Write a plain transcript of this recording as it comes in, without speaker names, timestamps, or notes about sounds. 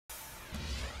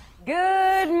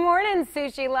Good morning,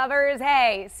 sushi lovers.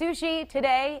 Hey, sushi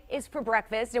today is for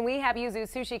breakfast, and we have Yuzu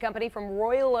Sushi Company from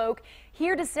Royal Oak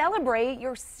here to celebrate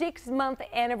your 6-month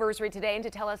anniversary today and to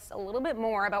tell us a little bit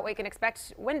more about what you can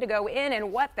expect, when to go in,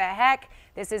 and what the heck.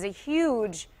 This is a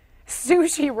huge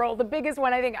sushi roll, the biggest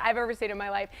one I think I've ever seen in my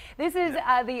life. This is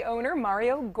the owner,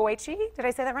 Mario Goichi. Did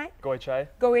I say that right? Goichai.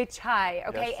 Goichai.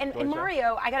 Okay, Yes, and Goichai.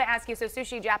 Mario, I gotta ask you, so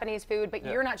sushi, Japanese food, but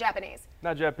you're not Japanese.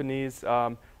 Not Japanese.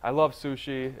 I love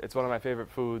sushi. It's one of my favorite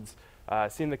foods.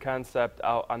 Seen the concept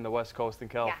out on the West Coast in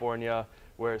California,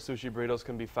 where sushi burritos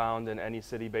can be found in any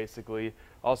city, basically.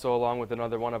 Also, along with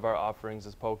another one of our offerings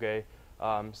is poke.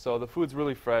 So the food's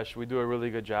really fresh. We do a really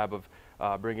good job of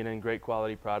bringing in great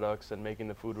quality products and making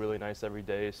the food really nice every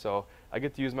day. So I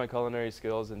get to use my culinary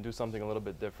skills and do something a little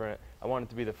bit different. I wanted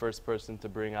to be the first person to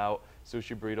bring out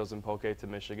sushi burritos and poke to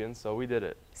Michigan, so we did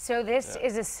it. So this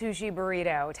is a sushi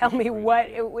burrito. Tell me, what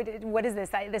is this?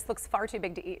 This looks far too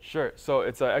big to eat. Sure. So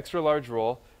it's an extra large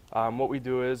roll. What we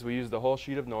do is we use the whole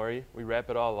sheet of nori. We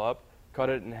wrap it all up, cut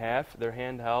it in half. They're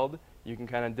handheld. You can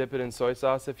kind of dip it in soy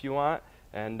sauce if you want,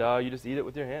 and you just eat it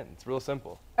with your hand. It's real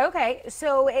simple. Okay,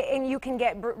 so, and you can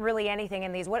get really anything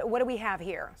in these. What do we have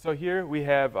here? So here we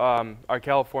have our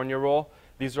California roll.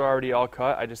 These are already all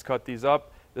cut. I just cut these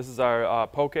up. This is our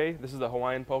poke. This is the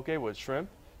Hawaiian poke with shrimp.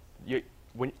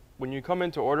 When you come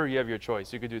in to order, you have your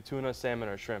choice. You could do tuna, salmon,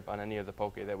 or shrimp on any of the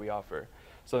poke that we offer.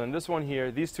 So then this one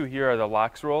here, these two here are the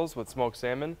lox rolls with smoked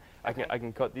salmon. Okay. I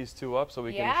can cut these two up so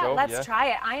we can show. Let's try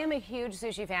it. I am a huge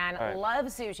sushi fan, love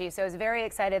sushi, so I was very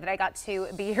excited that I got to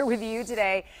be here with you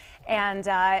today. And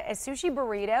a sushi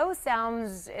burrito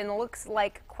sounds and looks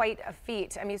like quite a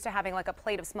feat. I'm used to having like a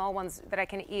plate of small ones that I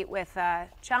can eat with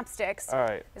chopsticks. All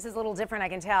right. This is a little different, I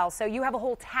can tell. So you have a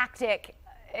whole tactic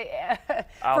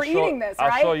for eating this,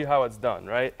 right? I'll show you how it's done,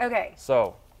 right? Okay.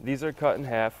 So these are cut in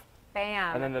half.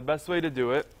 Bam. And then the best way to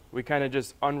do it, we kind of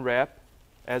just unwrap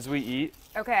as we eat.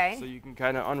 Okay. So you can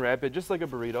kind of unwrap it just like a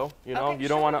burrito, you know? Okay, you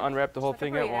don't want to unwrap the whole like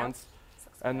thing at once.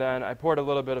 And then I poured a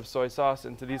little bit of soy sauce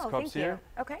into these cups here.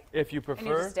 Okay. If you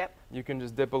prefer, you can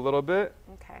just dip a little bit.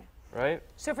 Okay. Right?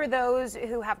 So for those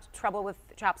who have trouble with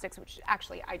chopsticks, which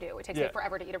actually I do, it takes me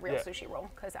forever to eat a real sushi roll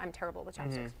because I'm terrible with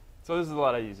chopsticks. So this is a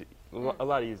lot easier.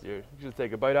 You just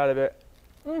take a bite out of it.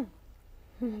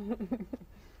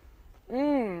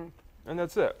 And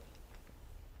that's it.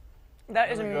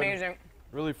 That is amazing.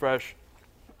 Really fresh.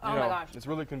 Oh my gosh. It's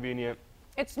really convenient.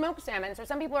 It's smoked salmon. So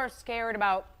some people are scared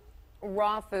about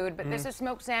raw food, but this is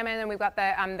smoked salmon, and we've got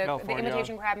the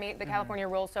imitation crab meat, the California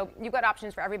roll. So you've got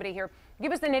options for everybody here.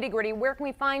 Give us the nitty gritty. Where can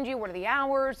we find you? What are the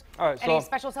hours? All right, any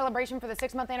special celebration for the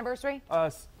 6-month anniversary?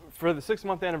 For the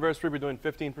 6-month anniversary, we're doing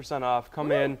 15% off.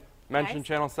 Come in, mention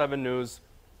Channel 7 News.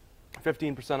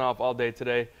 15% off all day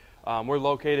today. We're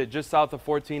located just south of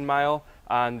 14 Mile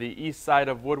on the east side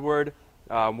of Woodward.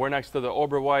 We're next to the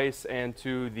Oberweis and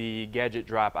to the Gadget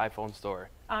Drop iPhone store.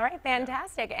 All right,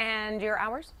 fantastic. And your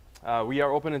hours? We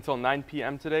are open until 9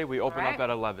 p.m. today. We open up at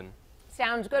 11.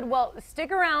 Sounds good. Well,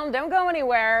 stick around. Don't go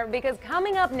anywhere, because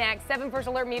coming up next, 7 First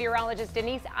Alert meteorologist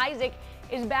Denise Isaac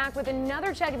is back with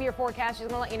another check of your forecast. She's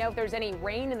going to let you know if there's any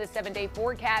rain in the 7-day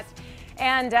forecast.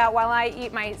 And while I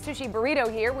eat my sushi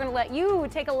burrito here, we're going to let you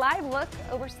take a live look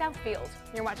over Southfield.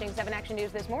 You're watching 7 Action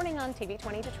News this morning on TV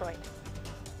 20 Detroit.